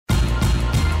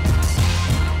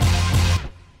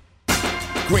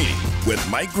Greeny with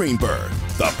Mike Greenberg,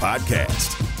 the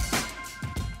podcast.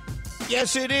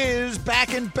 Yes, it is.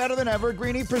 Back and better than ever.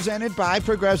 Greeny presented by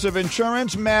Progressive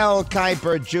Insurance. Mel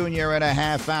Kiper Jr. in a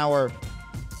half hour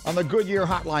on the Goodyear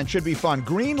Hotline. Should be fun.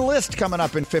 Green List coming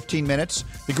up in 15 minutes.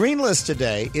 The Green List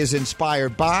today is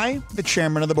inspired by the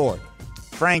chairman of the board,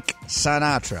 Frank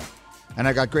Sinatra. And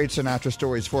I got great Sinatra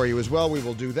stories for you as well. We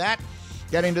will do that.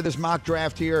 Getting to this mock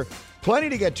draft here. Plenty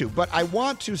to get to. But I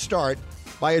want to start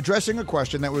by addressing a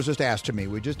question that was just asked to me.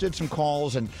 We just did some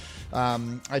calls, and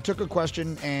I took a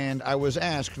question, and I was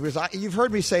asked, because you've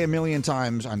heard me say a million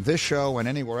times on this show and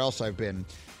anywhere else I've been,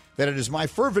 that it is my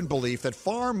fervent belief that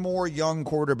far more young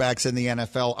quarterbacks in the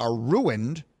NFL are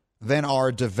ruined than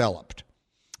are developed.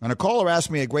 And a caller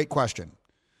asked me a great question.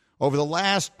 Over the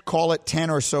last, call it 10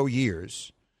 or so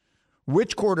years,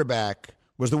 which quarterback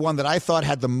was the one that I thought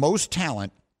had the most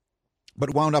talent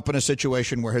but wound up in a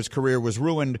situation where his career was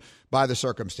ruined by the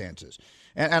circumstances?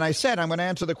 And I said I'm going to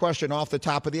answer the question off the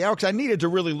top of the hour because I needed to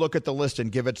really look at the list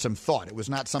and give it some thought. It was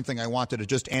not something I wanted to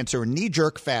just answer in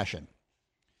knee-jerk fashion.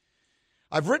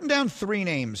 I've written down 3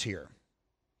 names here.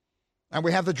 And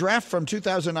we have the draft from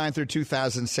 2009 through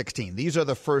 2016. These are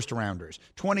the first rounders,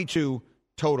 22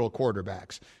 total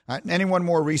quarterbacks. Anyone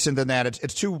more recent than that,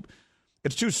 it's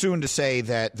too soon to say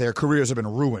that their careers have been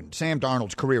ruined. Sam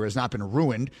Darnold's career has not been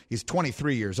ruined. He's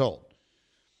 23 years old.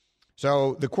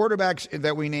 So the quarterbacks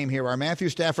that we name here are Matthew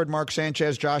Stafford, Mark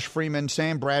Sanchez, Josh Freeman,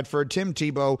 Sam Bradford, Tim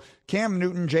Tebow, Cam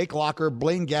Newton, Jake Locker,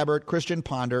 Blaine Gabbert, Christian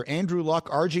Ponder, Andrew Luck,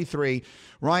 RG3,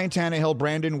 Ryan Tannehill,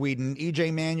 Brandon Weeden,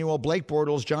 EJ Manuel, Blake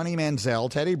Bortles, Johnny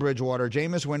Manziel, Teddy Bridgewater,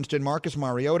 Jameis Winston, Marcus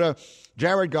Mariota,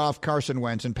 Jared Goff, Carson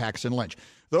Wentz, and Paxton Lynch.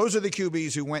 Those are the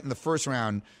QBs who went in the first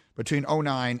round between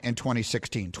 2009 and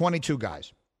 2016. 22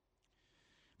 guys.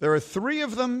 There are 3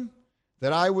 of them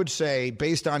that I would say,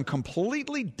 based on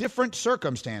completely different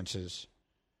circumstances,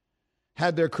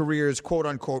 had their careers,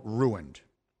 quote-unquote, ruined.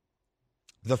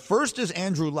 The first is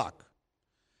Andrew Luck.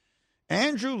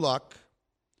 Andrew Luck,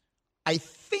 I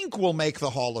think, will make the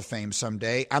Hall of Fame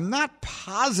someday. I'm not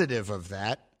positive of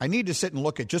that. I need to sit and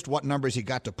look at just what numbers he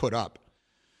got to put up.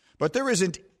 But there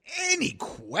isn't any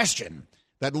question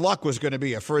that Luck was going to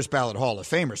be a first-ballot Hall of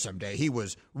Famer someday. He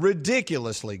was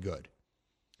ridiculously good.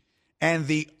 And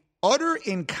the utter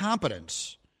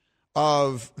incompetence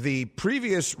of the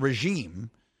previous regime,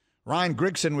 Ryan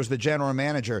Grigson was the general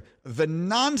manager, the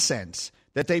nonsense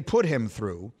that they put him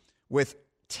through with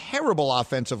terrible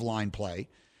offensive line play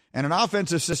and an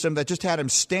offensive system that just had him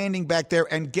standing back there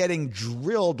and getting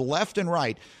drilled left and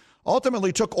right,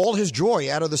 ultimately took all his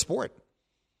joy out of the sport.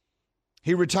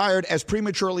 He retired as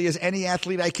prematurely as any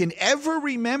athlete I can ever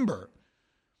remember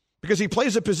because he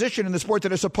plays a position in the sport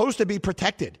that is supposed to be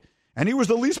protected. And he was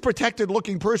the least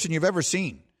protected-looking person you've ever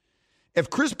seen. If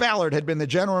Chris Ballard had been the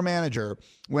general manager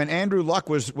when Andrew Luck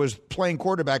was playing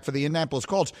quarterback for the Indianapolis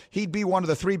Colts, he'd be one of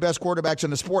the 3 best quarterbacks in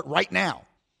the sport right now.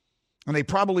 And they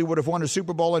probably would have won a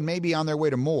Super Bowl and maybe on their way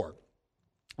to more.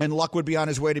 And Luck would be on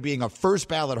his way to being a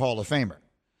first-ballot Hall of Famer.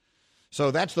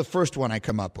 So that's the first one I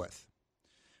come up with.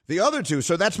 The other 2,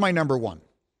 so that's my number 1.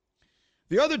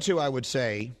 The other 2, I would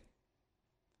say,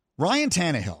 Ryan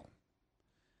Tannehill.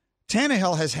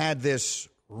 Tannehill has had this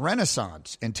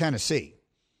renaissance in Tennessee.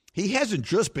 He hasn't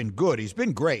just been good. He's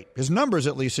been great. His numbers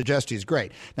at least suggest he's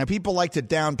great. Now, people like to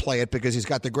downplay it because he's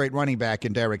got the great running back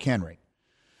in Derrick Henry.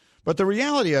 But the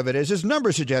reality of it is his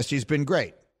numbers suggest he's been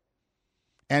great.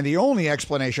 And the only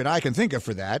explanation I can think of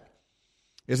for that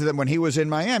is that when he was in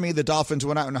Miami, the Dolphins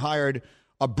went out and hired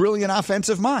a brilliant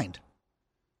offensive mind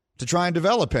to try and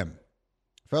develop him.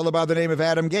 A fellow by the name of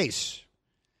Adam Gase.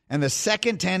 And the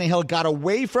second Tannehill got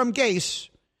away from Gase,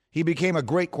 he became a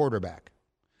great quarterback.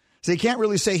 So you can't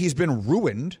really say he's been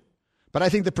ruined, but I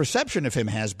think the perception of him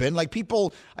has been. Like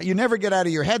people, you never get out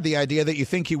of your head the idea that you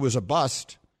think he was a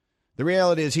bust. The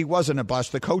reality is he wasn't a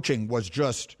bust. The coaching was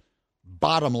just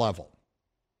bottom level.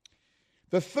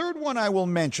 The third one I will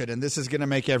mention, and this is going to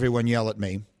make everyone yell at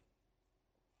me,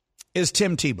 is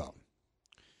Tim Tebow.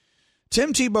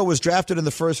 Tim Tebow was drafted in the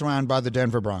first round by the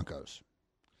Denver Broncos.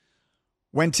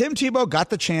 When Tim Tebow got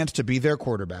the chance to be their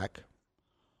quarterback,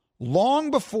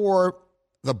 long before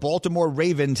the Baltimore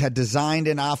Ravens had designed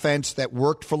an offense that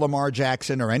worked for Lamar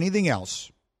Jackson or anything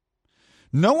else,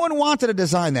 no one wanted to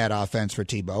design that offense for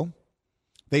Tebow.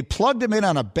 They plugged him in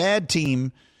on a bad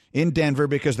team in Denver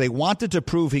because they wanted to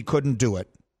prove he couldn't do it.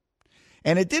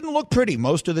 And it didn't look pretty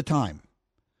most of the time.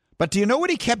 But do you know what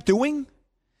he kept doing?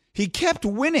 He kept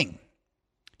winning.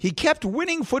 He kept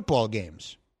winning football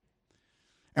games.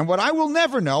 And what I will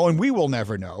never know, and we will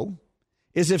never know,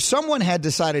 is if someone had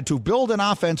decided to build an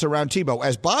offense around Tebow,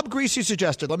 as Bob Greasy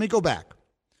suggested. Let me go back.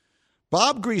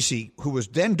 Bob Greasy, who was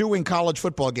then doing college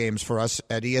football games for us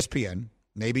at ESPN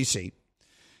and ABC,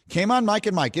 came on Mike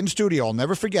and Mike in studio, I'll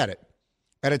never forget it,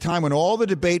 at a time when all the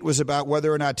debate was about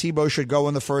whether or not Tebow should go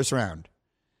in the first round.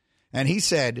 And he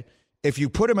said, if you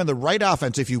put him in the right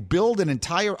offense, if you build an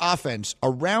entire offense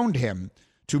around him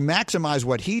to maximize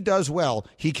what he does well,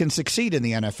 he can succeed in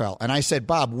the NFL. And I said,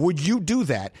 Bob, would you do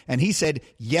that? And he said,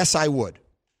 yes, I would.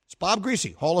 It's Bob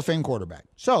Greasy, Hall of Fame quarterback.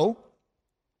 So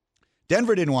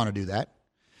Denver didn't want to do that.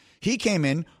 He came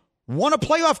in, won a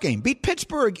playoff game, beat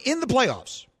Pittsburgh in the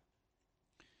playoffs.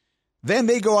 Then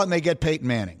they go out and they get Peyton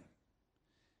Manning.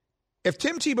 If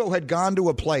Tim Tebow had gone to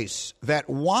a place that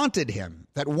wanted him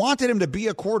to be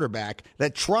a quarterback,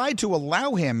 that tried to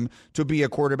allow him to be a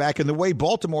quarterback in the way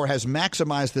Baltimore has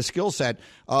maximized the skill set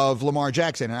of Lamar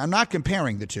Jackson, and I'm not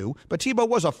comparing the two, but Tebow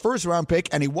was a first-round pick,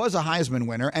 and he was a Heisman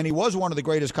winner, and he was one of the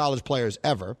greatest college players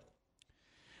ever.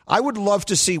 I would love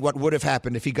to see what would have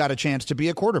happened if he got a chance to be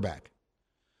a quarterback.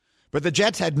 But the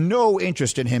Jets had no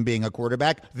interest in him being a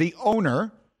quarterback. The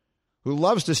owner, who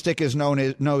loves to stick his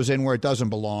nose in where it doesn't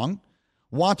belong,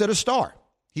 wanted a star.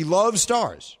 He loves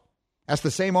stars. That's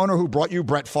the same owner who brought you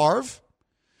Brett Favre.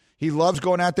 He loves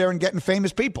going out there and getting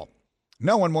famous people.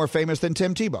 No one more famous than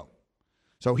Tim Tebow.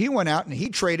 So he went out and he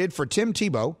traded for Tim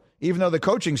Tebow, even though the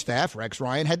coaching staff, Rex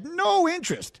Ryan, had no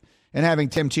interest in having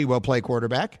Tim Tebow play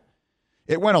quarterback.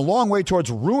 It went a long way towards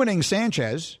ruining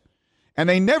Sanchez, and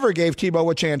they never gave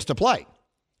Tebow a chance to play.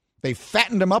 They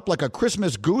fattened him up like a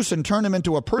Christmas goose and turned him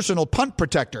into a personal punt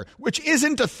protector, which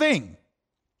isn't a thing.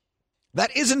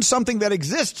 That isn't something that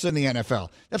exists in the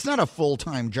NFL. That's not a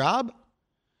full-time job.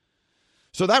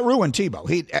 So that ruined Tebow.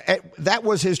 That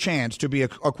was his chance to be a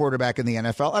quarterback in the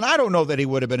NFL, and I don't know that he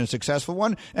would have been a successful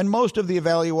one, and most of the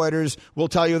evaluators will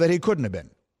tell you that he couldn't have been.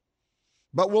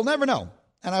 But we'll never know,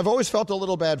 and I've always felt a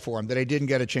little bad for him that he didn't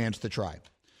get a chance to try.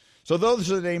 So those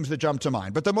are the names that jump to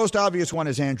mind. But the most obvious one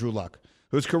is Andrew Luck,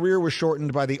 whose career was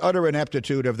shortened by the utter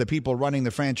ineptitude of the people running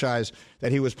the franchise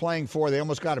that he was playing for. They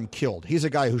almost got him killed. He's a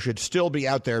guy who should still be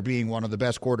out there being one of the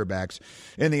best quarterbacks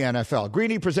in the NFL.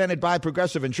 Greeny presented by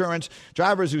Progressive Insurance.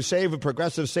 Drivers who save with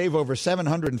Progressive save over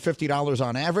 $750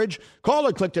 on average. Call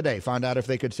or click today. Find out if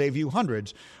they could save you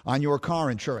hundreds on your car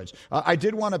insurance. I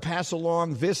did want to pass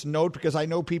along this note because I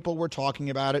know people were talking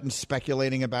about it and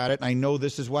speculating about it. And I know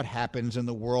this is what happens in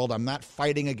the world. I'm not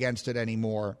fighting against it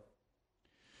anymore.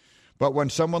 But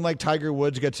when someone like Tiger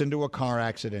Woods gets into a car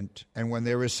accident, and when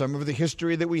there is some of the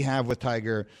history that we have with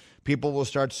Tiger, people will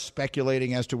start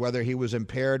speculating as to whether he was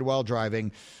impaired while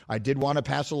driving. I did want to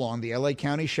pass along, the LA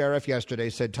County Sheriff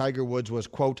yesterday said Tiger Woods was,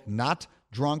 quote, not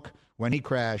drunk when he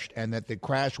crashed, and that the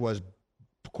crash was,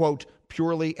 quote,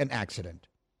 purely an accident.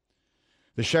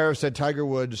 The sheriff said Tiger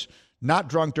Woods, not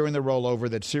drunk during the rollover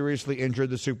that seriously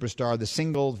injured the superstar. The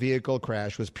single vehicle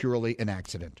crash was purely an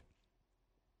accident.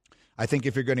 I think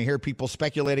if you're going to hear people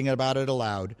speculating about it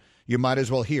aloud, you might as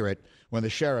well hear it when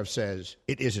the sheriff says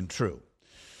it isn't true.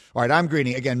 All right, I'm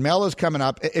Greeny. Again, Mel is coming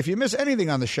up. If you miss anything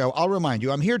on the show, I'll remind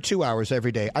you, I'm here 2 hours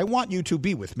every day. I want you to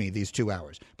be with me these 2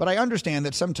 hours. But I understand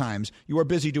that sometimes you are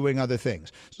busy doing other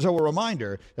things. So a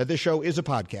reminder that this show is a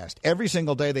podcast. Every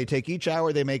single day they take each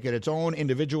hour, they make it its own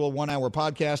individual 1 hour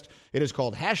podcast. It is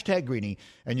called #Greeny,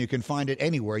 and you can find it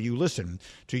anywhere you listen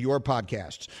to your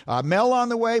podcasts. Mel on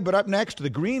the way, but up next, the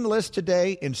Green List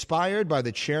today, inspired by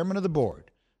the chairman of the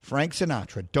board, Frank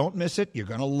Sinatra. Don't miss it. You're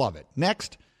going to love it.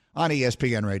 Next on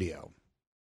ESPN Radio.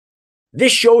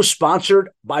 This show is sponsored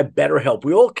by BetterHelp.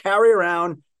 We all carry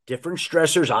around different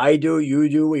stressors. I do, you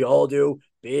do, we all do,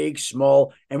 big,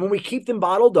 small. And when we keep them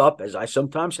bottled up, as I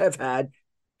sometimes have had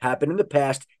happen in the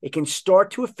past, it can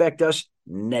start to affect us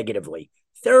negatively.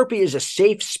 Therapy is a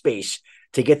safe space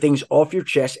to get things off your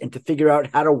chest and to figure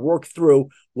out how to work through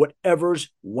whatever's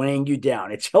weighing you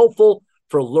down. It's helpful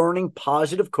for learning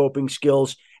positive coping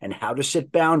skills and how to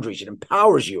set boundaries. It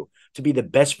empowers you to be the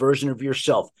best version of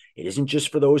yourself. It isn't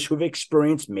just for those who have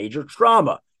experienced major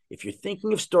trauma. If you're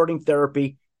thinking of starting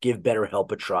therapy, give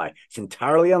BetterHelp a try. It's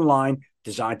entirely online,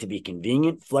 designed to be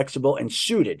convenient, flexible, and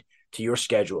suited to your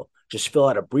schedule. Just fill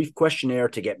out a brief questionnaire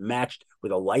to get matched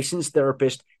with a licensed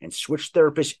therapist and switch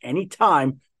therapists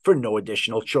anytime for no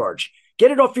additional charge.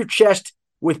 Get it off your chest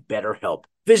with BetterHelp.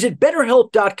 Visit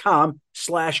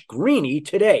BetterHelp.com/Greeny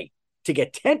today to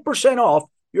get 10% off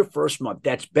your first month.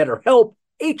 That's BetterHelp,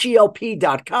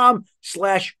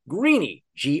 HELP.com/Greeny,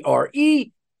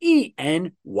 GREENY.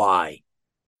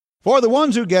 For the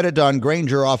ones who get it done,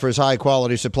 Grainger offers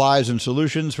high-quality supplies and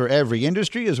solutions for every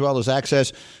industry, as well as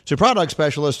access to product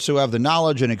specialists who have the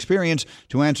knowledge and experience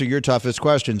to answer your toughest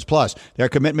questions. Plus, their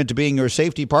commitment to being your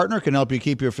safety partner can help you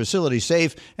keep your facility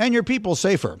safe and your people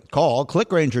safer. Call, click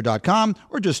Grainger.com,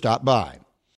 or just stop by.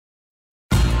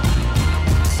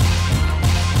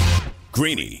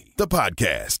 Greeny, the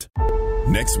podcast.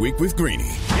 Next week with Greeny.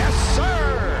 Yes, sir.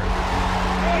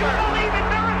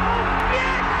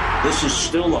 This is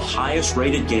still the highest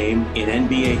rated game in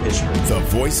NBA history. The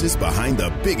voices behind the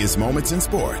biggest moments in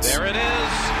sports. There it is.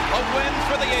 A win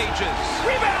for the ages.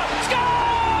 Rebound.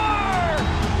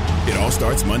 Score! It all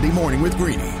starts Monday morning with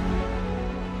Greeny.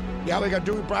 Yeah, we got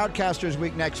Doing Broadcasters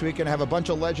Week next week and have a bunch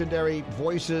of legendary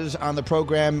voices on the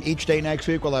program each day next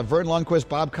week. We'll have Vern Lundquist,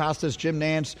 Bob Costas, Jim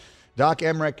Nance, Doc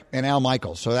Emmerich, and Al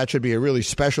Michaels. So that should be a really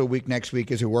special week next week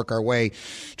as we work our way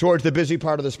towards the busy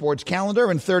part of the sports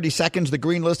calendar. In 30 seconds, the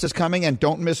green list is coming, and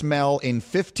don't miss Mel in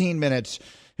 15 minutes.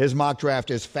 His mock draft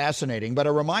is fascinating. But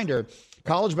a reminder,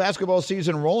 college basketball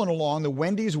season rolling along. The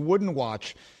Wendy's Wooden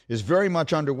Watch is very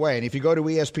much underway. And if you go to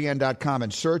ESPN.com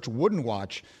and search Wooden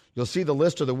Watch, you'll see the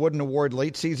list of the Wooden Award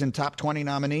late season top 20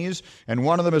 nominees. And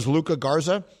one of them is Luka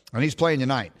Garza, and he's playing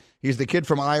tonight. He's the kid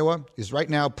from Iowa. He's right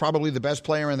now probably the best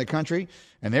player in the country.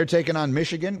 And they're taking on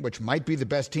Michigan, which might be the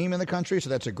best team in the country. So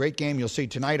that's a great game you'll see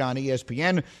tonight on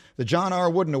ESPN. The John R.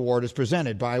 Wooden Award is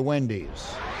presented by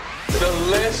Wendy's. The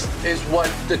list is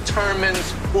what determines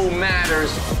who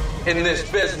matters in this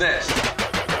business.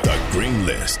 The Green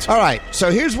List. All right, so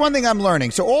here's one thing I'm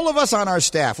learning. So all of us on our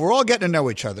staff, we're all getting to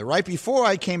know each other, right? Before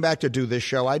I came back to do this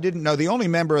show, I didn't know. The only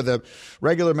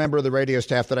regular member of the radio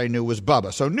staff that I knew was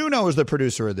Bubba. So Nuno is the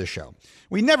producer of this show.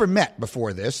 We never met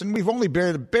before this, and we've only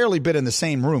barely been in the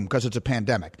same room because it's a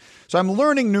pandemic. So I'm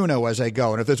learning Nuno as I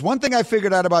go. And if there's one thing I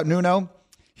figured out about Nuno,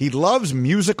 he loves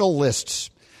musical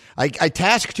lists. I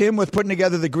tasked him with putting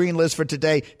together the green list for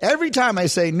today. Every time I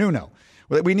say Nuno,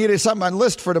 we needed something on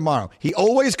list for tomorrow, he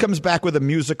always comes back with a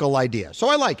musical idea. So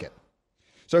I like it.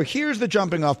 So here's the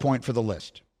jumping off point for the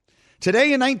list.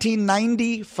 Today in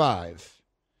 1995,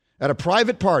 at a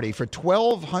private party for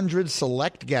 1,200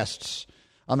 select guests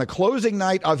on the closing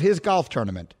night of his golf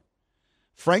tournament,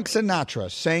 Frank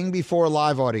Sinatra sang before a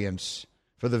live audience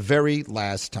for the very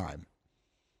last time.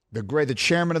 The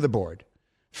chairman of the board,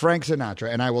 Frank Sinatra,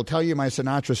 and I will tell you my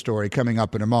Sinatra story coming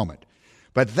up in a moment.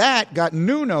 But that got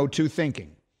Nuno to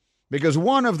thinking, because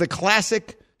one of the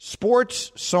classic sports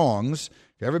songs, if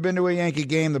you've ever been to a Yankee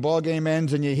game, the ball game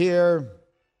ends and you hear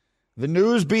the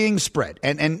news being spread.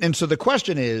 And so the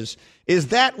question is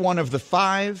that one of the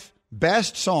 5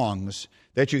 best songs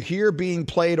that you hear being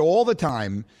played all the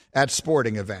time at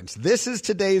sporting events? This is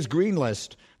today's green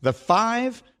list, the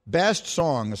 5 best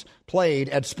songs played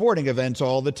at sporting events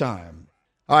all the time.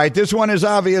 All right, this one is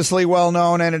obviously well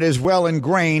known, and it is well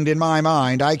ingrained in my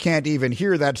mind. I can't even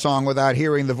hear that song without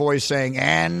hearing the voice saying,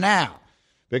 "And now,"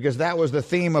 because that was the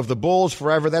theme of the Bulls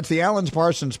forever. That's the Alan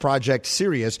Parsons Project,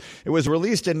 Sirius. It was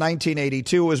released in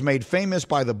 1982. It was made famous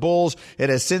by the Bulls. It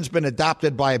has since been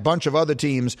adopted by a bunch of other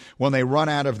teams when they run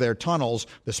out of their tunnels.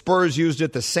 The Spurs used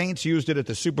it. The Saints used it at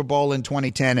the Super Bowl in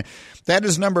 2010. That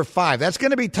is number 5. That's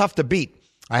going to be tough to beat.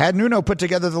 I had Nuno put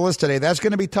together the list today. That's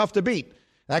going to be tough to beat.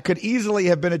 That could easily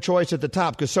have been a choice at the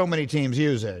top because so many teams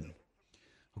use it.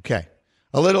 Okay.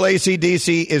 A little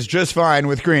AC/DC is just fine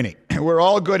with Greeny. We're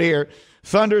all good here.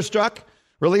 Thunderstruck,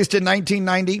 released in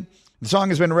 1990. The song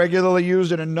has been regularly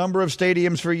used in a number of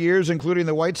stadiums for years, including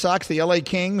the White Sox, the LA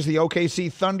Kings, the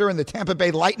OKC Thunder, and the Tampa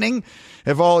Bay Lightning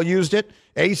have all used it.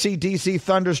 AC/DC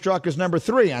Thunderstruck is number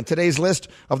 3 on today's list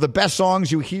of the best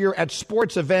songs you hear at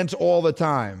sports events all the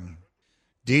time.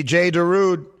 DJ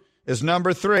Darude is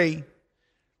number 3.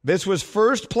 This was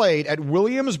first played at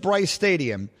Williams-Brice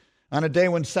Stadium on a day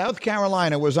when South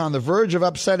Carolina was on the verge of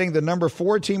upsetting the number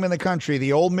 4 team in the country,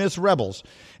 the Ole Miss Rebels,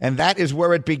 and that is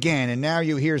where it began. And now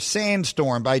you hear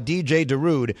Sandstorm by DJ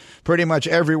Darude pretty much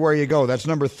everywhere you go. That's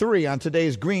number 3 on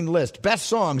today's green list. Best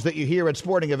songs that you hear at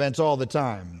sporting events all the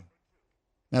time.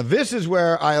 Now, this is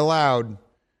where I allowed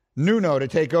Nuno to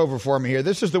take over for me here.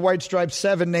 This is the White Stripes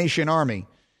 7 Nation Army.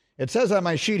 It says on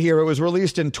my sheet here it was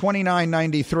released in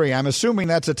 2993. I'm assuming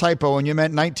that's a typo and you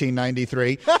meant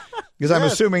 1993 because I'm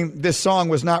assuming this song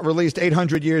was not released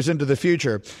 800 years into the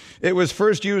future. It was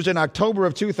first used in October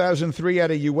of 2003 at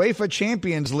a UEFA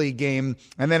Champions League game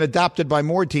and then adopted by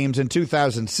more teams in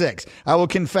 2006. I will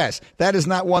confess, that is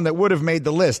not one that would have made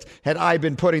the list had I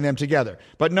been putting them together.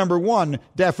 But number 1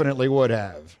 definitely would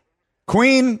have.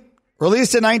 Queen,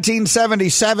 released in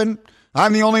 1977.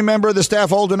 I'm the only member of the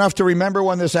staff old enough to remember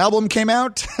when this album came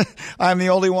out. I'm the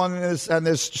only one on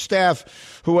this staff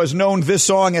who has known this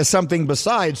song as something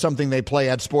besides something they play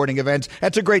at sporting events.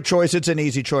 That's a great choice. It's an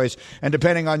easy choice. And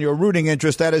depending on your rooting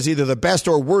interest, that is either the best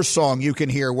or worst song you can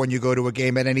hear when you go to a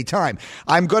game at any time.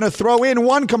 I'm going to throw in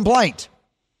one complaint.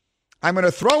 I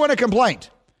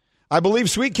believe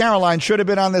Sweet Caroline should have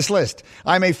been on this list.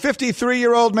 I'm a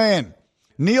 53-year-old man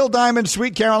Neil Diamond's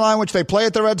Sweet Caroline, which they play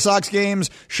at the Red Sox games,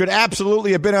 should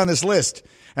absolutely have been on this list.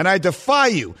 And I defy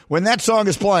you, when that song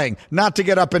is playing, not to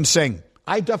get up and sing.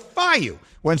 I defy you,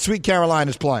 when Sweet Caroline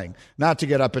is playing, not to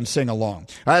get up and sing along.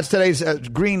 That's today's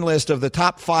green list of the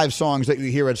top 5 songs that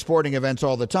you hear at sporting events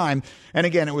all the time. And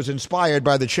again, it was inspired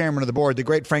by the chairman of the board, the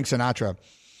great Frank Sinatra.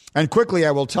 And quickly,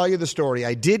 I will tell you the story.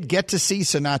 I did get to see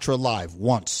Sinatra live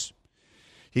once.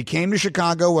 He came to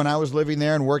Chicago when I was living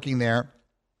there and working there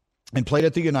and played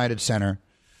at the United Center.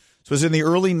 This was in the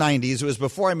early 90s. It was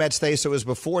before I met Stacey, so it was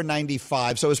before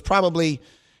 95. So it was probably,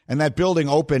 and that building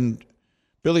opened,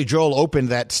 Billy Joel opened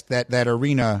that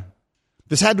arena.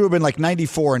 This had to have been like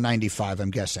 94 or 95,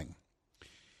 I'm guessing.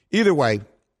 Either way,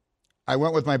 I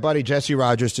went with my buddy Jesse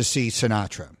Rogers to see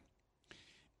Sinatra.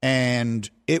 And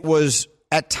it was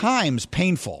at times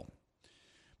painful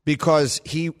because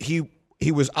he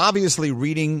was obviously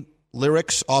reading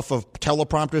lyrics off of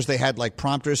teleprompters. They had like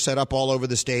prompters set up all over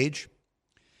the stage.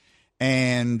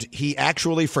 And he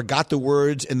actually forgot the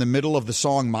words in the middle of the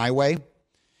song My Way.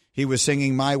 He was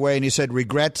singing My Way and he said,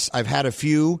 regrets, I've had a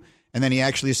few. And then he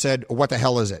actually said, what the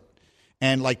hell is it?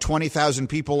 And like 20,000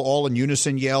 people all in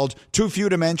unison yelled, too few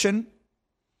to mention.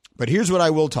 But here's what I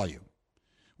will tell you.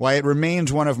 Why it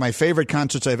remains one of my favorite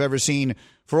concerts I've ever seen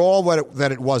for all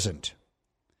that it wasn't.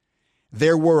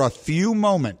 There were a few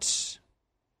moments,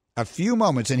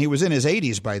 and he was in his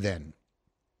 80s by then,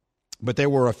 but there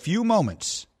were a few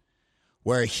moments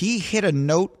where he hit a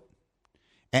note,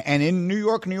 and in New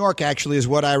York actually is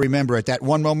what I remember at that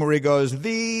one moment where he goes,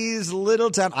 these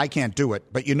little town, I can't do it,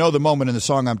 but you know the moment in the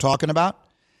song I'm talking about?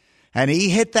 And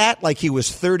he hit that like he was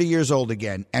 30 years old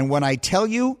again. And when I tell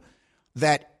you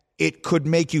that it could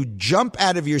make you jump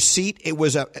out of your seat, it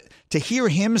was to hear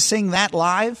him sing that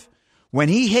live, when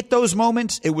he hit those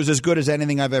moments, it was as good as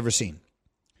anything I've ever seen.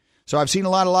 So I've seen a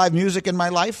lot of live music in my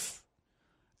life,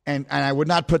 and I would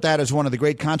not put that as one of the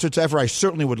great concerts ever. I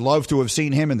certainly would love to have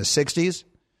seen him in the 60s.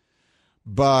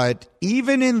 But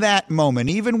even in that moment,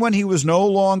 even when he was no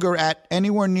longer at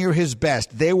anywhere near his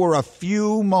best, there were a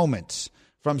few moments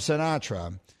from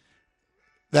Sinatra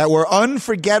that were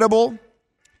unforgettable,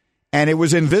 and it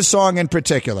was in this song in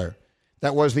particular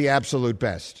that was the absolute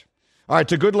best. All right,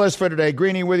 it's a good list for today.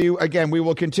 Greeny with you. Again, we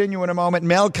will continue in a moment.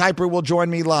 Mel Kiper will join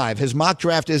me live. His mock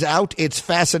draft is out. It's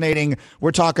fascinating.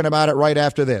 We're talking about it right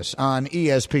after this on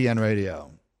ESPN Radio.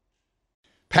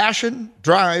 Passion,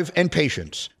 drive, and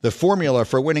patience. The formula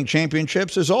for winning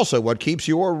championships is also what keeps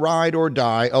your ride or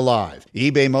die alive.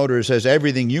 eBay Motors has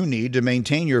everything you need to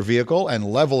maintain your vehicle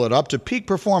and level it up to peak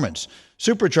performance.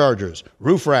 Superchargers,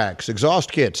 roof racks,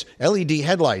 exhaust kits, LED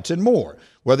headlights, and more.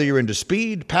 Whether you're into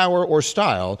speed, power, or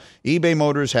style, eBay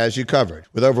Motors has you covered.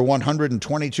 With over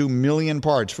 122 million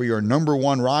parts for your number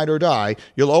one ride or die,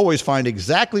 you'll always find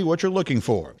exactly what you're looking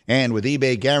for. And with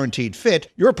eBay Guaranteed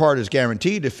Fit, your part is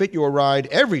guaranteed to fit your ride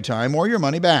every time or your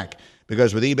money back.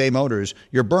 Because with eBay Motors,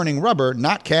 you're burning rubber,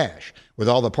 not cash. With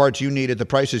all the parts you need at the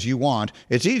prices you want,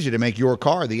 it's easy to make your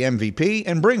car the MVP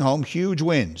and bring home huge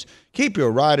wins. Keep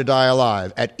your ride or die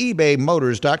alive at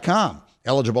ebaymotors.com.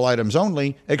 Eligible items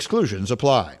only. Exclusions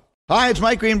apply. Hi, it's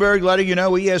Mike Greenberg letting you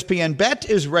know ESPN Bet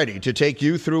is ready to take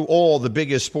you through all the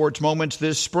biggest sports moments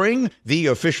this spring. The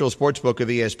official sportsbook of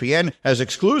ESPN has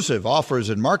exclusive offers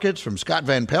and markets from Scott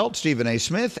Van Pelt, Stephen A.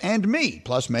 Smith, and me,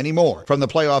 plus many more. From the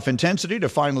playoff intensity to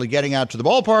finally getting out to the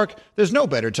ballpark, there's no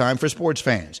better time for sports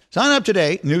fans. Sign up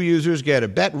today. New users get a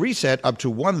bet reset up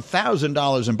to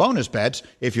 $1,000 in bonus bets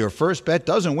if your first bet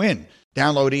doesn't win.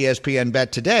 Download ESPN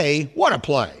Bet today. What a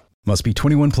play. Must be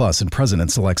 21 plus and present in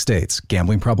select states.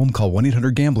 Gambling problem? Call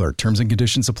 1-800-GAMBLER. Terms and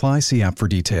conditions apply. See app for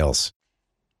details.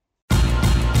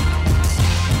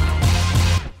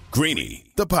 Greeny,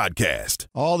 the podcast.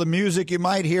 All the music you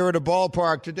might hear at a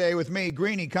ballpark today with me,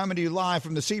 Greeny, coming to you live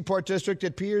from the Seaport District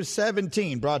at Piers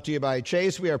 17. Brought to you by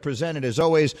Chase. We are presented, as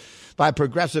always, by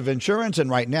Progressive Insurance.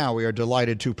 And right now we are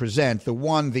delighted to present the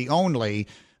one, the only,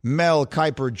 Mel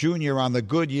Kiper Jr. on the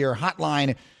Goodyear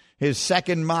Hotline. His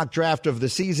second mock draft of the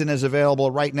season is available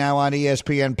right now on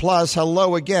ESPN+.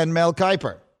 Hello again, Mel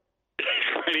Kiper.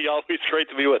 Always great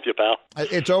to be with you, pal.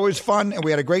 It's always fun, and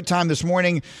we had a great time this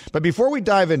morning. But before we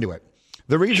dive into it,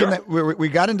 the reason that we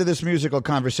got into this musical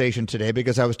conversation today,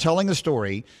 because I was telling a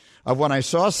story of when I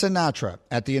saw Sinatra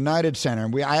at the United Center.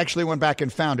 And I actually went back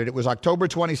and found it. It was October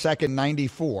 22nd,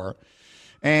 94.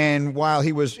 And while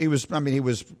he was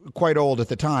quite old at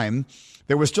the time,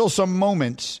 there were still some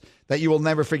moments that you will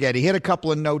never forget. He hit a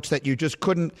couple of notes that you just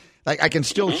couldn't, I can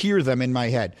still hear them in my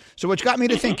head. So which got me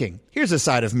to thinking, here's a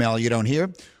side of Mel you don't hear.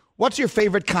 What's your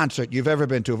favorite concert you've ever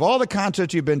been to? Of all the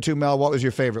concerts you've been to, Mel, what was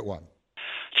your favorite one?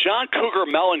 John Cougar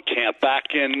Mellencamp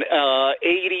back in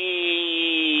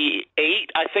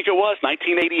 88, I think it was,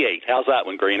 1988. How's that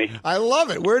one, Greeny? I love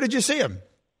it. Where did you see him?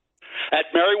 At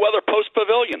Merriweather Post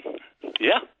Pavilion.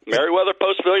 Yeah, Merriweather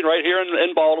Post Pavilion right here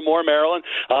in Baltimore, Maryland.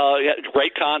 Yeah,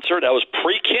 great concert. That was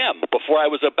pre-Kim. That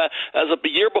was a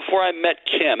year before I met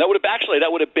Kim. That would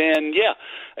have been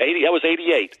 80. That was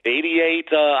 88.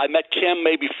 88. I met Kim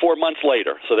maybe 4 months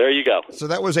later. So there you go. So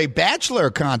that was a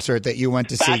bachelor concert that you went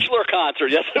to see. Bachelor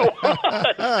concert. Yes, it was.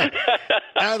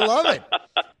 I love it.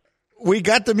 We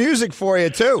got the music for you,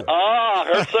 too. Oh,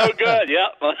 her so good.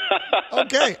 Yep.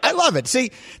 Okay. I love it. See,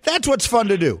 that's what's fun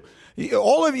to do.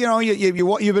 All of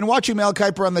you've been watching Mel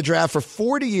Kiper on the Draft for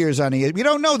 40 years on ESPN. You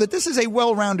don't know that this is a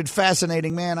well-rounded,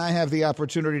 fascinating man. I have the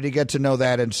opportunity to get to know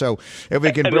that, and so if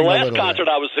we can bring the last concert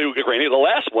I was to, Greeny, the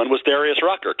last one was Darius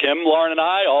Rucker. Kim, Lauren, and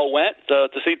I all went to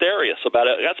see Darius.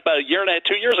 That's about a year and a half,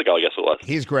 2 years ago, I guess it was.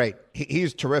 He's great.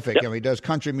 He's terrific. Yep. He does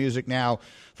country music now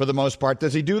for the most part.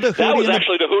 Does he do the Hootie? That was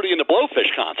actually the Hootie and the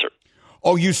Blowfish concert.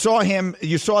 Oh, you saw him.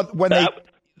 You saw when they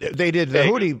did the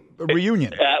Hootie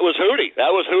reunion. That was Hootie.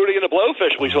 That was Hootie and the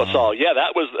Blowfish we saw. Yeah,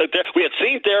 that was. We had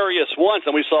seen Darius once,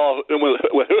 and we saw.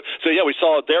 We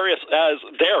saw Darius as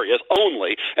Darius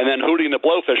only, and then Hootie and the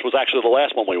Blowfish was actually the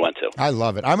last one we went to. I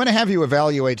love it. I'm going to have you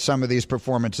evaluate some of these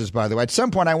performances. By the way, at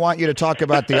some point, I want you to talk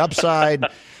about the upside.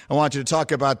 I want you to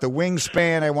talk about the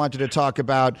wingspan. I want you to talk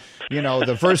about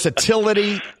the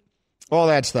versatility, all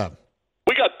that stuff.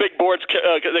 We got big boards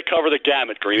that cover the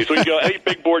gamut, Greeny, so you can go any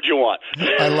big board you want.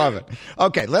 I love it.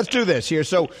 Okay, let's do this here.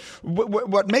 So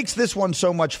what makes this one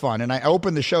so much fun, and I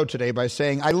opened the show today by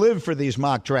saying I live for these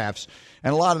mock drafts,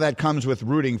 and a lot of that comes with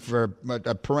rooting for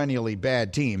a perennially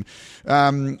bad team.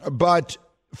 But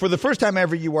for the first time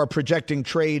ever, you are projecting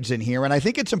trades in here, and I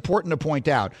think it's important to point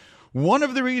out one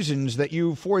of the reasons that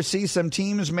you foresee some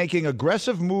teams making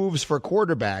aggressive moves for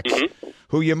quarterbacks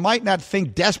who you might not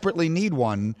think desperately need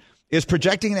one is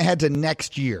projecting ahead to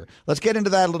next year. Let's get into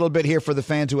that a little bit here for the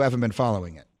fans who haven't been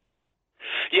following it.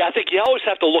 Yeah, I think you always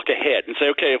have to look ahead and say,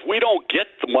 okay, if we don't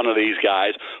get one of these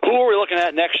guys, who are we looking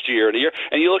at next year? And you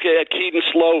look at Keaton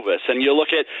Slovis, and you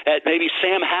look at maybe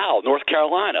Sam Howell, North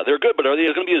Carolina. They're good, but are they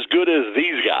going to be as good as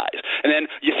these guys? And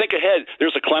then you think ahead,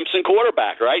 there's a Clemson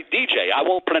quarterback, right? DJ. I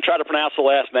won't try to pronounce the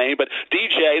last name, but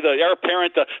DJ, the heir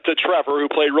apparent to Trevor, who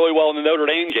played really well in the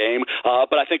Notre Dame game,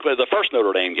 but I think the first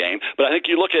Notre Dame game. But I think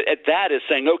you look at that as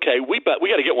saying, okay, we got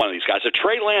to get one of these guys. If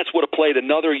Trey Lance would have played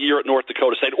another year at North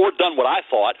Dakota State or done what I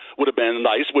thought would have been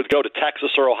nice, would go to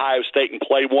Texas or Ohio State and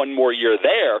play one more year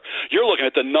there, you're looking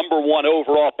at the number one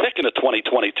overall pick in the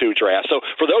 2022 draft. So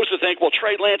for those who think, well,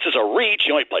 Trey Lance is a reach,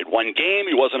 he only played one game,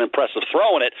 he wasn't impressive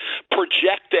throwing it,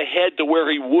 project ahead to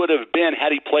where he would have been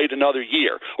had he played another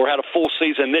year or had a full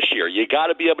season this year. You got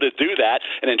to be able to do that,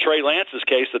 and in Trey Lance's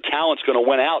case, the talent's going to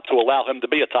win out to allow him to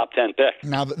be a top 10 pick.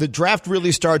 Now, the draft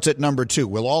really starts at number 2.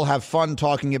 We'll all have fun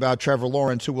talking about Trevor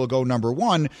Lawrence, who will go number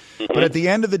 1, but at the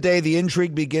end of the day, the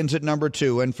intrigue begins at number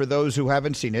 2, and for those who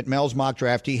haven't seen it, Mel's mock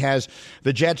draft, he has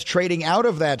the Jets trading out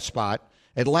of that spot,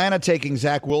 Atlanta taking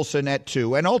Zach Wilson at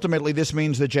 2, and ultimately this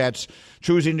means the Jets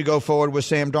choosing to go forward with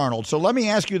Sam Darnold. So let me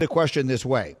ask you the question this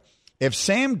way. If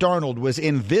Sam Darnold was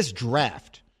in this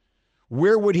draft,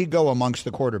 where would he go amongst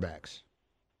the quarterbacks?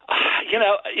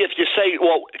 If you say,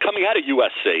 well, coming out of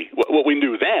USC, what we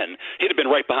knew then, he'd have been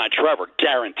right behind Trevor,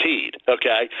 guaranteed,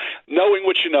 okay? Knowing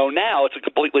what you know now, it's a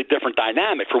completely different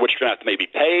dynamic for which you're going to have to maybe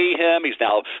pay him.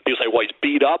 People say, well, he's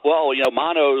beat up. Well,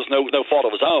 Mono's no fault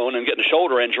of his own and getting a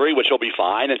shoulder injury, which he'll be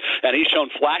fine. And he's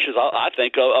shown flashes, I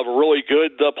think, of a really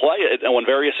good play on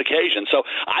various occasions. So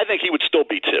I think he would still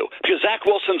be 2 because Zach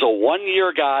Wilson's a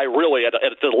one-year guy, really, at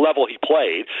the level he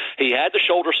played. He had the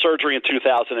shoulder surgery in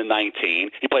 2019.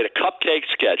 He played a cupcake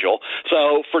schedule.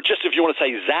 So if you want to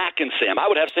say Zach and Sam, I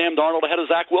would have Sam Darnold ahead of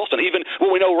Zach Wilson. Even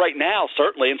when we know right now,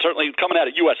 certainly coming out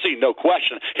of USC, no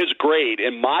question, his grade,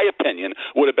 in my opinion,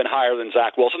 would have been higher than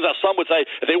Zach Wilson. Now, some would say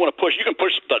if they want to push, you can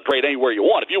push the grade anywhere you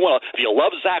want. If you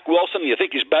love Zach Wilson, and you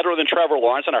think he's better than Trevor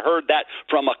Lawrence, and I heard that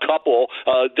from a couple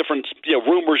different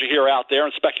rumors you hear out there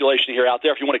and speculation you hear out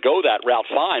there. If you want to go that route,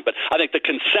 fine. But I think the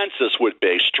consensus would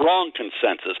be strong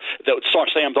consensus that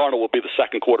Sam Darnold will be the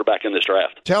second quarterback in this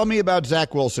draft. Tell me about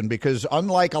Zach Wilson, because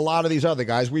unlike a lot of these other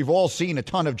guys, we've all seen a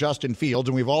ton of Justin Fields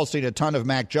and we've all seen a ton of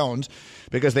Mac Jones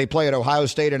because they play at Ohio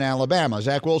State and Alabama.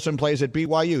 Zach Wilson plays at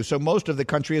BYU, so most of the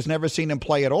country has never seen him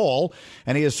play at all,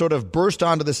 and he has sort of burst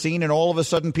onto the scene, and all of a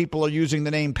sudden people are using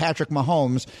the name Patrick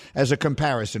Mahomes as a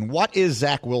comparison. What is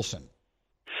Zach Wilson?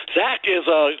 Zach is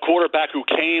a quarterback who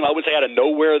came, I wouldn't say out of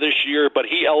nowhere this year, but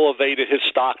he elevated his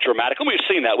stock dramatically. We've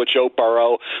seen that with Joe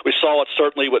Burrow. We saw it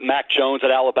certainly with Mac Jones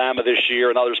at Alabama this year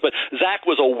and others. But Zach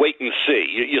was a wait and see.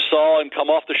 You saw him come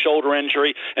off the shoulder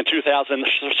injury in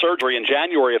surgery in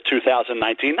January of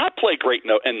 2019. Not play great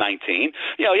in 19.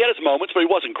 He had his moments, but he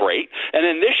wasn't great. And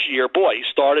then this year, boy, he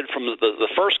started from the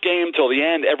first game till the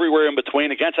end, everywhere in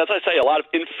between against, as I say, a lot of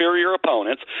inferior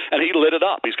opponents, and he lit it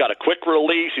up. He's got a quick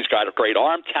release. He's got a great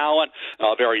arm talent,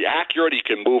 very accurate. He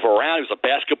can move around. He was a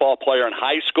basketball player in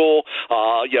high school.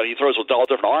 He throws with all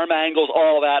different arm angles,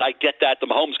 all that. I get that. The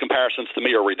Mahomes comparisons to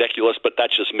me are ridiculous, but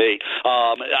that's just me.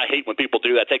 I hate when people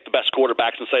do that. Take the best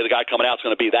quarterbacks and say the guy coming out is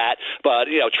going to be that. But,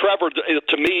 Trevor,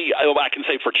 to me, I can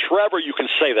say for Trevor, you can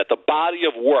say that the body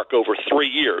of work over 3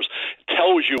 years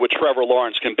tells you what Trevor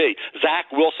Lawrence can be.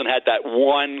 Zach Wilson had that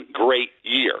one great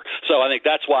year. So I think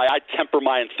that's why I temper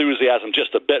my enthusiasm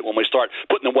just a bit when we start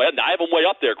putting him way up. Now, I have him way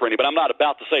up there, Greeny, but I'm not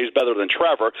about to say he's better than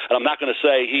Trevor, and I'm not going to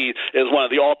say he is one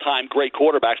of the all-time great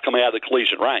quarterbacks coming out of the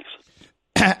collegiate ranks.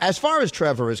 As far as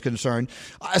Trevor is concerned,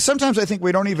 sometimes I think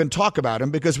we don't even talk about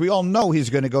him because we all know he's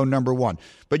going to go number one.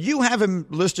 But you have him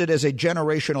listed as a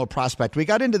generational prospect. We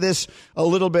got into this a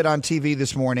little bit on TV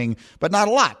this morning, but not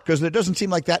a lot because there doesn't seem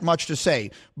like that much to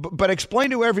say. But explain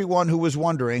to everyone who was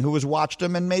wondering, who has watched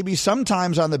him, and maybe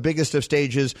sometimes on the biggest of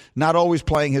stages, not always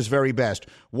playing his very best.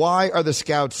 Why are the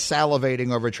scouts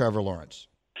salivating over Trevor Lawrence?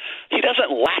 He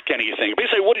doesn't lack anything. But you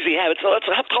say, what does he have?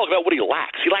 Let's talk about what he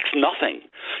lacks. He lacks nothing.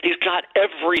 He's got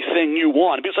everything you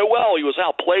want. People say, well, he was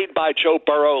outplayed by Joe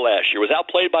Burrow last year. He was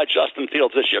outplayed by Justin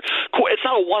Fields this year. It's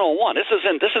not a one-on-one. This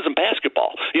isn't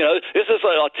basketball. This is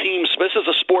a team. This is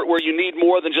a sport where you need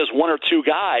more than just one or two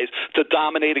guys to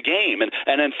dominate a game.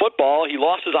 And in football, he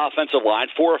lost his offensive line,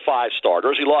 4 or 5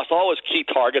 starters. He lost all his key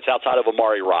targets outside of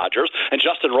Amari Rodgers. And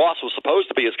Justin Ross was supposed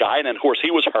to be his guy, and then, of course,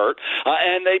 he was hurt.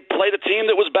 And they played a team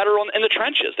that was better in the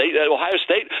trenches. Ohio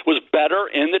State was better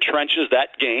in the trenches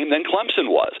that game than Clemson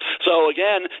was. So,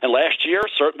 again, and last year,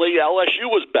 certainly LSU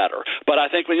was better. But I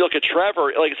think when you look at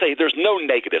Trevor, like I say, there's no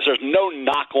negatives. There's no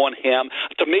knock on him.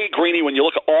 To me, Greeny, when you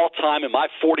look at all time in my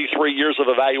 43 years of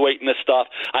evaluating this stuff,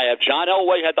 I have John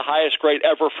Elway had the highest grade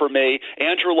ever for me.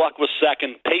 Andrew Luck was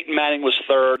second. Peyton Manning was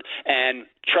third. And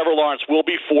Trevor Lawrence will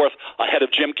be fourth ahead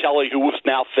of Jim Kelly, who was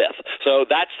now fifth. So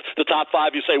that's the top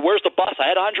 5. You say, where's the bust? I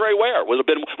had Andre Ware, was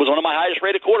one of my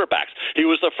highest-rated quarterbacks. He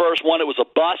was the first one. It was a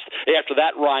bust. After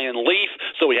that, Ryan Leaf.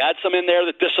 So we had some in there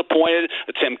that disappointed,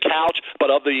 Tim Couch. But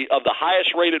of the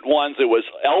highest-rated ones, it was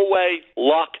Elway,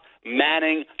 Luck,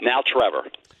 Manning, now Trevor.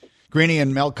 Greeny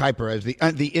and Mel Kiper as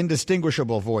the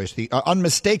indistinguishable voice, the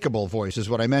unmistakable voice is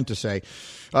what I meant to say,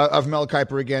 of Mel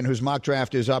Kiper again, whose mock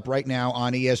draft is up right now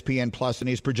on ESPN Plus, and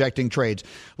he's projecting trades.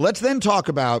 Let's then talk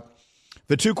about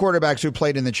the 2 quarterbacks who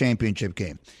played in the championship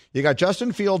game. You got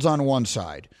Justin Fields on one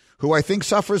side, who I think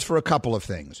suffers for a couple of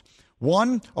things.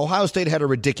 One, Ohio State had a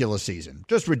ridiculous season,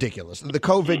 just ridiculous. The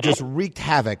COVID just wreaked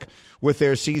havoc with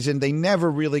their season. They never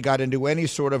really got into any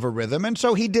sort of a rhythm, and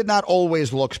so he did not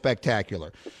always look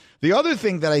spectacular. The other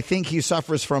thing that I think he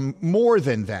suffers from more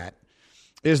than that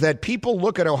is that people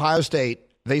look at Ohio State,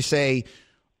 they say,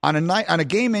 on a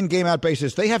game-in, game-out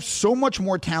basis, they have so much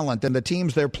more talent than the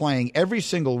teams they're playing every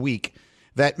single week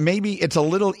that maybe it's a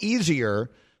little easier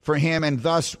for him, and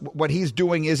thus what he's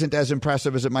doing isn't as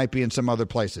impressive as it might be in some other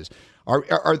places.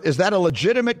 Is that a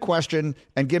legitimate question?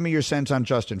 And give me your sense on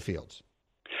Justin Fields.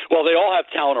 Well, they all have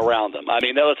talent around them. I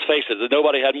mean, let's face it,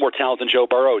 nobody had more talent than Joe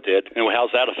Burrow did, and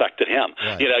how's that affected him?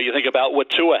 Right. You think about what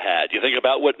Tua had. You think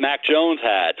about what Mac Jones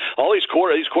had. All these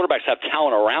quarterbacks have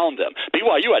talent around them.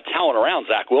 BYU had talent around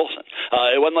Zach Wilson.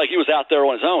 It wasn't like he was out there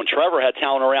on his own. Trevor had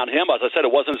talent around him. As I said,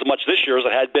 it wasn't as much this year as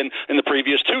it had been in the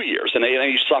previous 2 years, and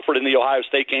he suffered in the Ohio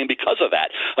State game because of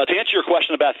that. To answer your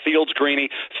question about Fields, Greeny,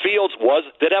 Fields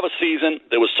did have a season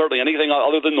that was certainly anything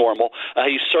other than normal.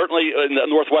 He certainly, in the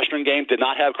Northwestern game, did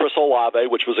not have Chris Olave,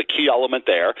 which was a key element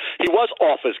there. He was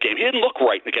off his game. He didn't look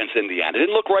right against Indiana. He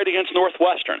didn't look right against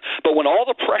Northwestern. But when all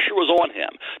the pressure was on him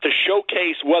to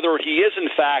showcase whether he is, in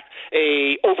fact,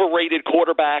 a overrated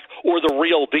quarterback or the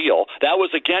real deal, that was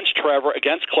against Trevor,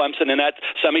 against Clemson in that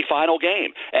semifinal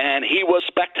game. And he was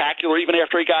spectacular even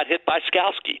after he got hit by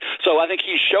Skowski. So I think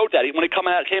he showed that. When he came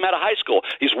out of high school,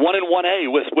 he's 1-1A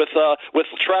with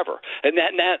Trevor. And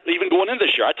that even going into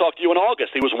this year, I talked to you in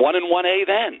August, he was 1-1A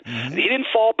then. Mm-hmm. He didn't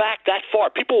fall back that far.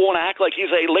 People want to act like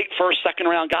he's a late first, second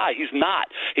round guy. He's not.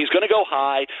 He's going to go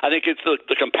high. I think it's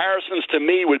the comparisons to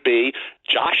me would be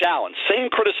Josh Allen, same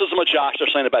criticism of Josh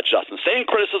they're saying about Justin. Same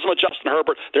criticism of Justin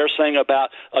Herbert they're saying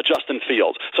about Justin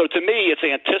Fields. So to me, it's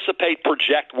anticipate,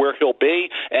 project where he'll be,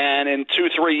 and in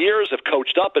 2-3 years, if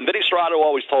coached up, and Vinny Serrato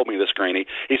always told me this, Greeny,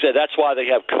 he said that's why they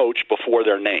have coach before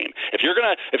their name. If you're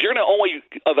gonna only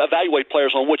evaluate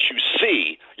players on what you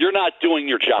see, you're not doing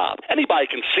your job. Anybody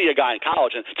can see a guy in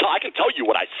college, and so I can tell you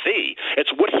what I see.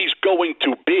 It's what he's going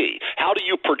to be. How do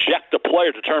you project a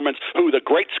player determines who the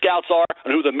great scouts are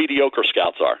and who the mediocre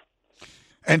scouts are.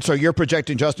 And so you're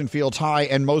projecting Justin Fields high,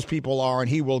 and most people are, and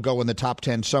he will go in the top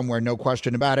 10 somewhere, no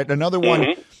question about it. Another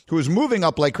one who is moving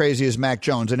up like crazy is Mac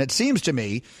Jones, and it seems to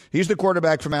me he's the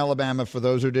quarterback from Alabama, for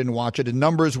those who didn't watch it. The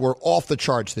numbers were off the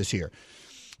charts this year.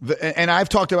 And I've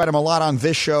talked about him a lot on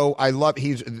this show.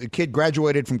 The kid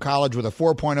graduated from college with a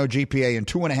 4.0 GPA in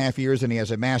 2.5 years, and he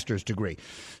has a master's degree.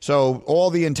 So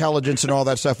all the intelligence and all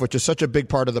that stuff, which is such a big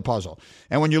part of the puzzle.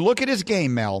 And when you look at his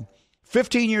game, Mel,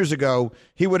 15 years ago,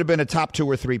 he would have been a top 2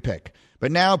 or 3 pick.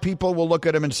 But now people will look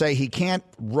at him and say he can't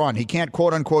run. He can't,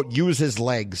 quote unquote, use his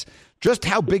legs. Just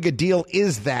how big a deal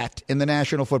is that in the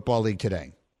National Football League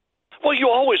today? Well,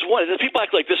 you always wanted. People act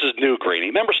like this is new,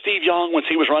 Greeny. Remember Steve Young when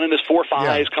he was running his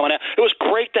 4.5s coming out? It was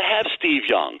great to have Steve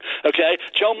Young, okay?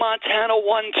 Joe Montana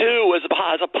won, too, as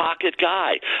a pocket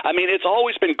guy. I mean, it's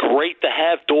always been great to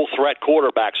have dual-threat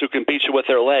quarterbacks who can beat you with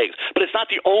their legs. But it's not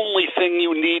the only thing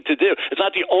you need to do. It's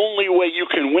not the only way you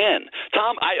can win.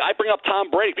 I bring up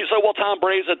Tom Brady. People say, well, Tom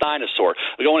Brady's a dinosaur.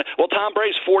 Well, Tom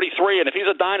Brady's 43, and if he's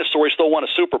a dinosaur, he still won a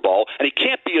Super Bowl. And he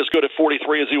can't be as good at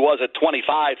 43 as he was at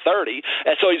 25, 30.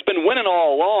 And so he's been winning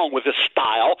all along with his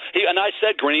style. And I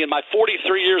said, Greeny, in my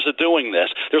 43 years of doing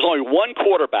this, there's only one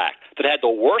quarterback that had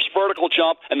the worst vertical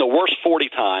jump and the worst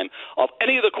 40 time of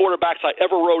any of the quarterbacks I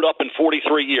ever rode up in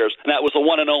 43 years, and that was the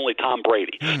one and only Tom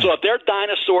Brady. So if they're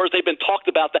dinosaurs, they've been talked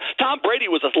about that. Tom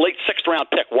Brady was a late 6th-round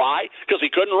pick. Why? Because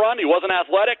he couldn't run, he wasn't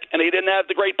athletic, and he didn't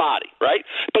have the great body, right?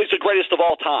 But he's the greatest of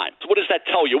all time. So what does that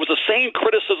tell you? It was the same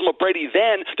criticism of Brady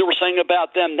then that we're saying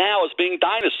about them now as being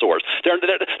dinosaurs.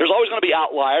 There's always going to be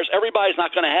outliers. Everybody's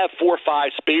not going to have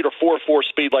 4.5 speed or 4.4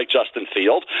 speed like Justin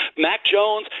Fields. Mac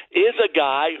Jones is a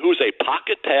guy who's a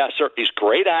pocket passer. He's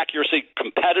great accuracy,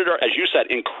 competitor, as you said,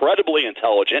 incredibly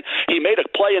intelligent. He made a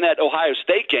play in that Ohio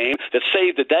State game that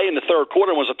saved the day in the third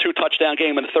quarter and was a 2-touchdown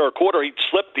game in the third quarter. He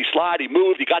slipped, he slid, he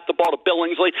moved, he got the ball to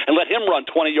Billingsley and let him run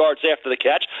 20 yards after the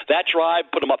catch. That drive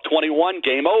put him up 21,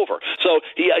 game over. So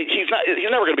he's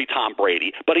never going to be Tom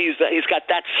Brady, but he's got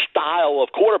that style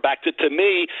of quarterback that, to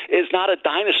me, is not a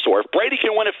dinosaur. If Brady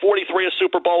can win at 43 a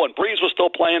Super Bowl and Breeze was still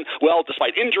playing well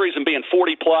despite injuries and being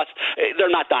 40-plus, they're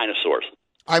not dinosaurs.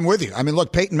 I'm with you. I mean,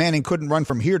 look, Peyton Manning couldn't run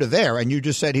from here to there, and you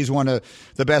just said he's one of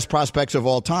the best prospects of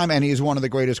all time, and he's one of the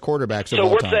greatest quarterbacks of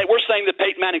all time. So we're saying that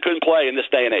Peyton Manning couldn't play in this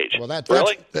day and age. Well,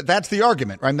 that's the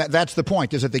argument, right? That's the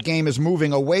point, is that the game is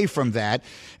moving away from that,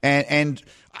 and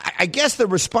I guess the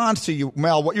response to you,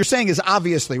 Mel, what you're saying is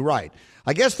obviously right.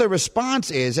 I guess the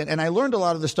response is, and I learned a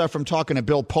lot of the stuff from talking to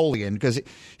Bill Polian, because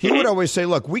he would always say,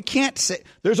 look, we can't say,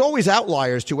 there's always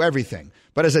outliers to everything.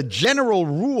 But as a general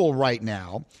rule right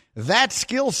now, that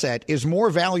skill set is more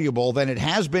valuable than it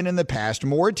has been in the past.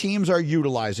 More teams are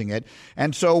utilizing it.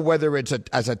 And so whether it's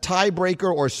as a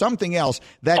tiebreaker or something else,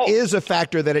 that is a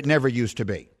factor that it never used to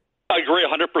be. I agree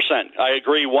 100%. I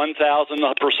agree 1,000%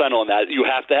 on that. You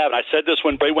have to have it. I said this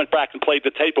when Brady went back and played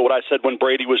the tape of what I said when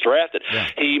Brady was drafted. Yeah.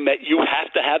 You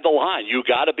have to have the line. You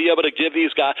got to be able to give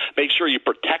these guys, make sure you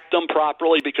protect them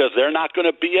properly, because they're not going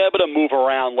to be able to move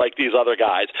around like these other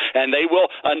guys. And they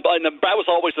will. And that was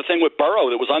always the thing with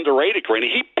Burrow that was underrated, Greeny.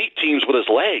 He beat teams with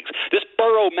his legs. This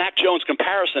Burrow-Mac Jones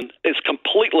comparison is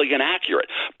completely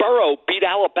inaccurate. Burrow beat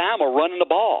Alabama running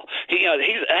the ball. He's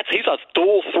a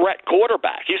dual-threat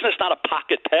quarterback. He's just not a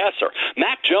pocket passer.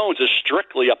 Mac Jones is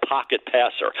strictly a pocket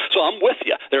passer. So I'm with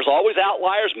you. There's always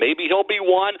outliers. Maybe he'll be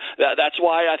one. That's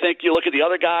why I think you look at the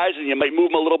other guys and you might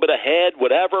move them a little bit ahead,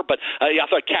 whatever. But I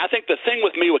think the thing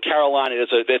with me with Carolina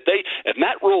is that if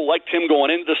Matt Rule liked him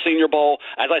going into the Senior Bowl,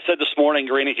 as I said this morning,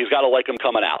 Greeny, he's got to like him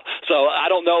coming out. So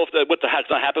I don't know what has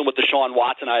going to happen with Deshaun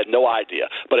Watson. I have no idea.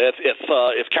 But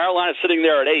if Carolina's sitting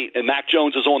there at 8 and Mac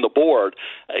Jones is on the board,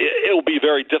 it will be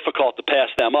very difficult to pass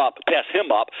him up,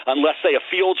 unless, say, a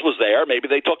Fields was there. Maybe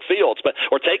they took Fields,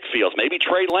 or take Fields, maybe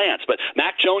Trey Lance. But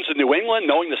Mac Jones in New England,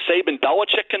 knowing the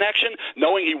Saban-Belichick connection,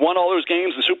 knowing he won all those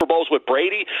games and Super Bowls with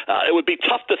Brady, it would be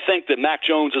tough to think that Mac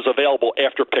Jones is available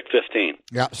after pick 15.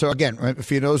 Yeah, so again,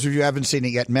 for those of you who haven't seen it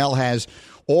yet, Mel has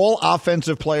all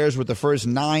offensive players with the first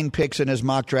 9 picks in his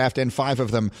mock draft, and 5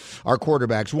 of them are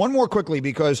quarterbacks. One more quickly,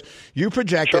 because you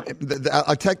projected,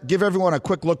 I'll give everyone a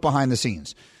quick look behind the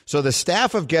scenes. So the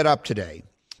staff of Get Up today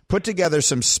put together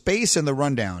some space in the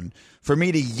rundown for me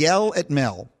to yell at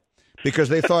Mel because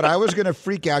they thought I was going to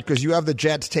freak out because you have the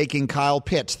Jets taking Kyle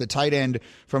Pitts, the tight end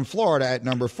from Florida, at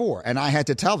number 4. And I had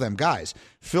to tell them, guys,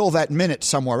 fill that minute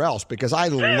somewhere else because I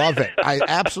love it. I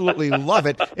absolutely love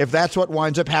it if that's what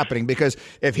winds up happening. Because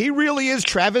if he really is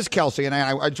Travis Kelce, and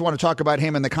I just want to talk about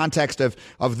him in the context of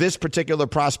this particular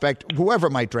prospect, whoever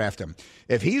might draft him.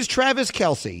 If he's Travis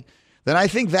Kelce, then I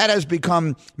think that has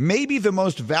become maybe the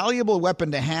most valuable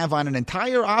weapon to have on an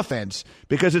entire offense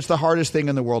because it's the hardest thing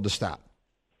in the world to stop.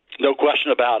 No question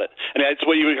about it. And that's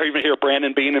what you even hear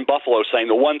Brandon Beane in Buffalo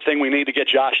saying. The one thing we need to get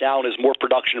Josh Allen is more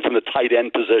production from the tight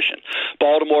end position.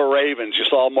 Baltimore Ravens, you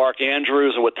saw Mark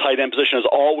Andrews and what tight end position has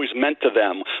always meant to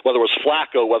them, whether it was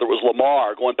Flacco, whether it was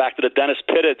Lamar, going back to the Dennis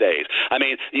Pitta days. I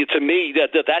mean, to me, it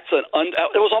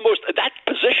was almost that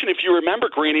position, if you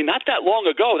remember, Greeny, not that long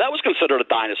ago, that was considered a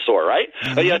dinosaur, right?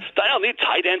 Mm-hmm. I don't need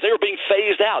tight ends. They were being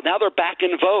phased out. Now they're back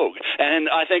in vogue. And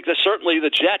I think that certainly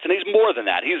the Jets, and he's more than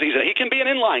that. He can be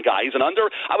an inline guy. He's an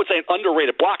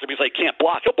underrated blocker because he can't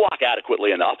block. He'll block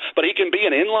adequately enough, but he can be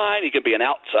an inline. He can be an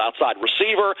outside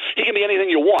receiver. He can be anything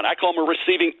you want. I call him a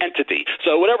receiving entity.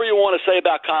 So whatever you want to say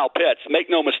about Kyle Pitts, make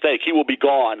no mistake, he will be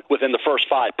gone within the first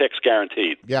 5 picks,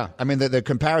 guaranteed. Yeah, I mean the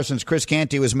comparisons Chris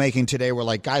Canty was making today were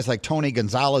like guys like Tony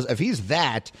Gonzalez. If he's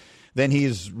that, then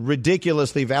he's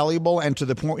ridiculously valuable. And to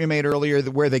the point you made earlier,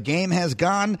 where the game has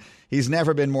gone, he's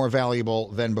never been more valuable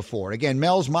than before. Again,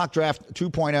 Mel's Mock Draft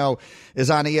 2.0 is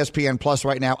on ESPN Plus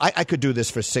right now. I could do this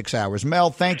for 6 hours. Mel,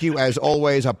 thank you as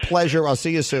always. A pleasure. I'll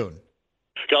see you soon.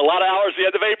 Got a lot of hours at the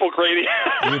end of April, Grady.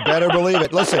 You better believe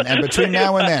it. Listen, and between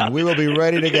now and then, we will be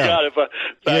ready to go. You got it,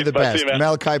 You're the best.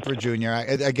 Mel Kiper Jr.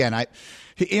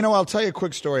 I'll tell you a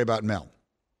quick story about Mel.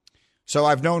 So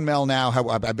I've known Mel now.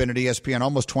 I've been at ESPN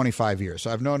almost 25 years.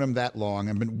 So I've known him that long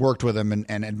and worked with him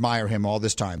and admire him all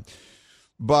this time.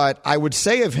 But I would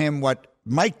say of him what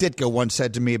Mike Ditka once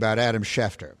said to me about Adam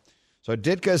Schefter. So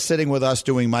Ditka is sitting with us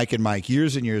doing Mike and Mike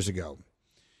years and years ago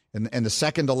in the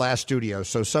second to last studio.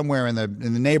 So somewhere in the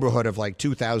neighborhood of like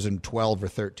 2012 or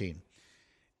 13.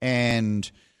 And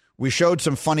we showed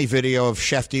some funny video of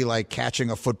Shefty like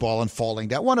catching a football and falling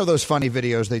down. One of those funny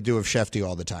videos they do of Shefty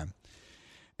all the time.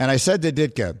 And I said to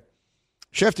Ditka,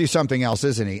 Shefty's something else,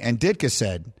 isn't he? And Ditka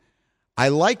said, I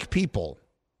like people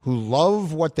who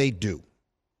love what they do.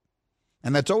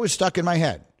 And that's always stuck in my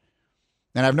head.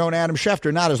 And I've known Adam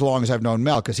Schefter not as long as I've known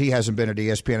Mel because he hasn't been at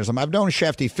ESPN as long. I've known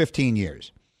Shefty 15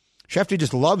 years. Shefty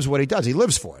just loves what he does. He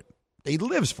lives for it. He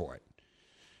lives for it.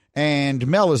 And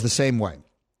Mel is the same way.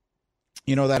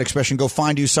 You know that expression, go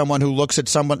find you someone who looks at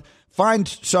someone. Find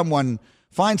someone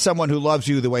who loves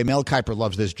you the way Mel Kiper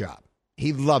loves this job.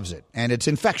 He loves it, and it's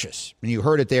infectious. And you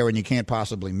heard it there, and you can't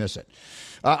possibly miss it.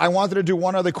 I wanted to do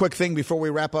one other quick thing before we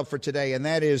wrap up for today, and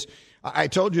that is I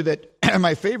told you that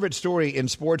my favorite story in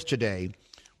sports today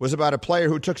was about a player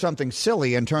who took something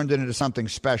silly and turned it into something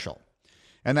special.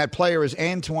 And that player is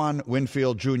Antoine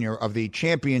Winfield Jr. of the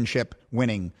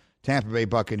championship-winning Tampa Bay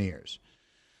Buccaneers.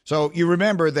 So you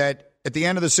remember that at the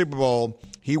end of the Super Bowl,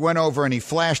 he went over and he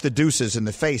flashed the deuces in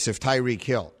the face of Tyreek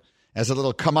Hill as a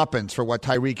little comeuppance for what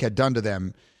Tyreek had done to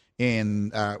them in,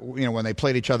 when they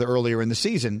played each other earlier in the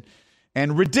season.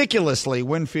 And ridiculously,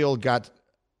 Winfield got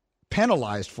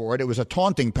penalized for it. It was a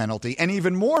taunting penalty. And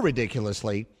even more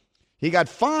ridiculously, he got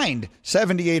fined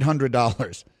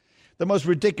 $7,800. The most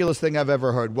ridiculous thing I've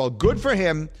ever heard. Well, good for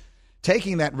him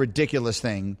taking that ridiculous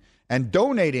thing and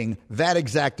donating that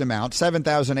exact amount,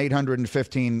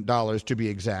 $7,815 to be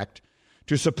exact,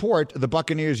 to support the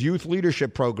Buccaneers Youth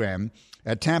Leadership Program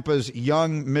at Tampa's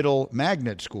Young Middle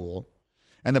Magnet School,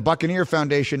 and the Buccaneer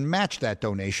Foundation matched that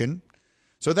donation.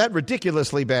 So that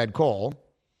ridiculously bad call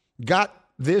got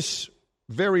this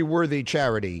very worthy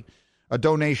charity a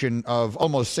donation of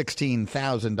almost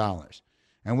 $16,000.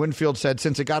 And Winfield said,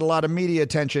 since it got a lot of media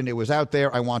attention, it was out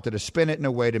there, I wanted to spin it in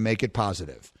a way to make it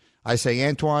positive. I say,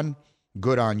 Antoine,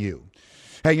 good on you.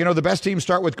 Hey, the best teams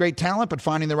start with great talent, but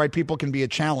finding the right people can be a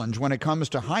challenge. When it comes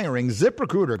to hiring,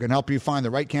 ZipRecruiter can help you find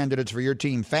the right candidates for your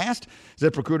team fast.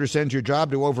 ZipRecruiter sends your job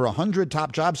to over 100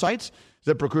 top job sites.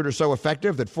 ZipRecruiter is so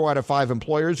effective that 4 out of 5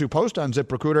 employers who post on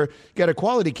ZipRecruiter get a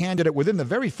quality candidate within the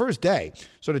very first day.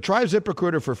 So to try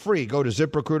ZipRecruiter for free, go to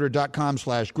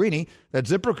ZipRecruiter.com/Greeny. That's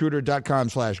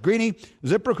ZipRecruiter.com/Greeny.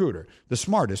 ZipRecruiter, the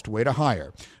smartest way to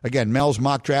hire. Again, Mel's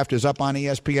mock draft is up on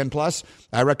ESPN Plus.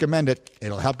 I recommend it.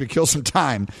 It'll help you kill some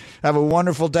time. Have a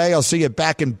wonderful day. I'll see you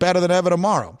back in Better Than Ever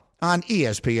tomorrow on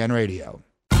ESPN Radio.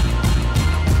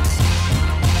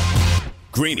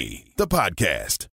 Greeny, the podcast.